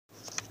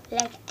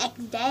Like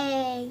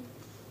XD.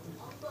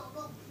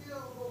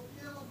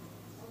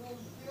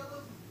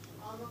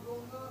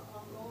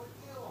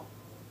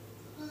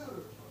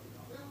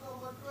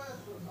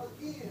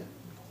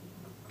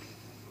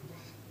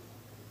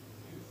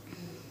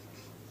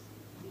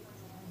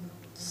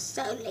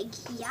 So like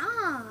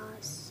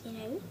yes, you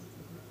know.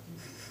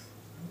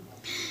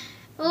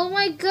 Oh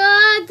my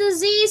god, the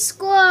Z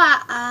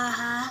Squad.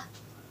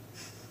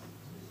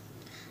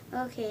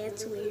 Okay,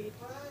 that's weird.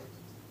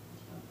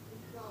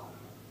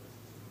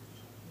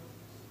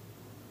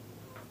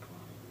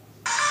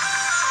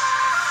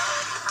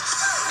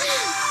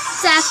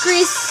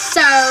 Zachary's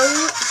so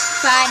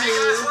funny. Hey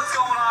guys, what's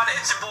going on?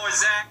 It's your boy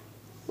Zach.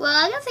 Well,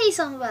 I gotta tell you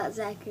something about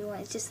Zachary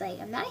once. Just like,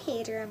 I'm not a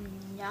hater,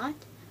 I'm not.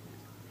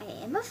 I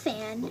am a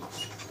fan.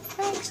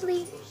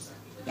 Actually,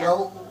 yeah.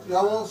 Y'all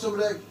want some of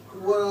that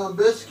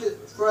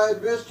biscuit,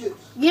 fried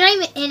biscuits? You're not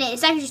even in it.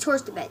 It's actually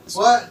towards the beds.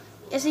 What?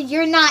 I said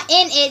you're not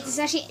in it. It's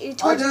actually I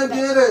towards the done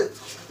bed. did it.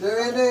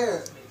 They're in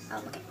there.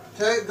 Oh,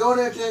 okay. Go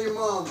there and tell your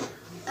mama.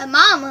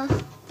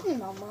 Mama.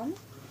 Mom.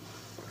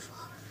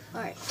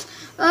 Alright.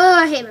 Oh,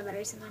 I hate my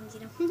battery sometimes,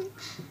 you know.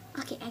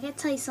 Okay, I gotta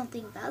tell you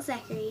something about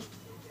Zachary.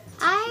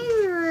 I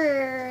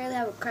really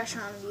have a crush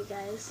on you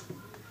guys.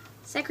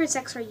 Zachary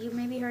Zaxor, you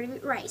maybe heard of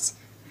it right.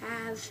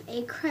 Have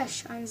a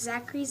crush on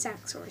Zachary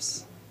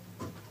Zaxors.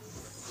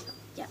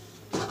 Yep.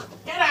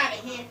 Get out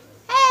of here.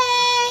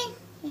 Hey!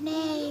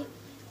 Hey.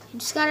 You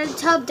just got out of the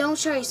tub, don't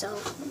show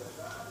yourself.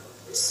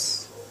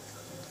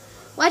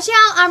 Watch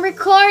out, I'm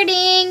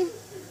recording.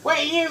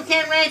 Wait, you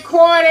can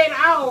record it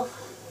off.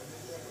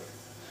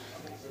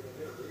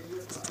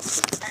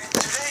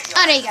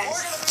 Oh, there you guys.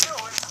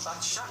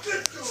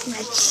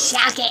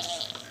 Shocking.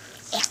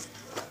 Yeah.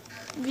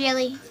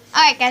 Really?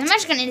 Alright, guys, I'm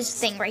just gonna end this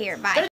thing right here. Bye.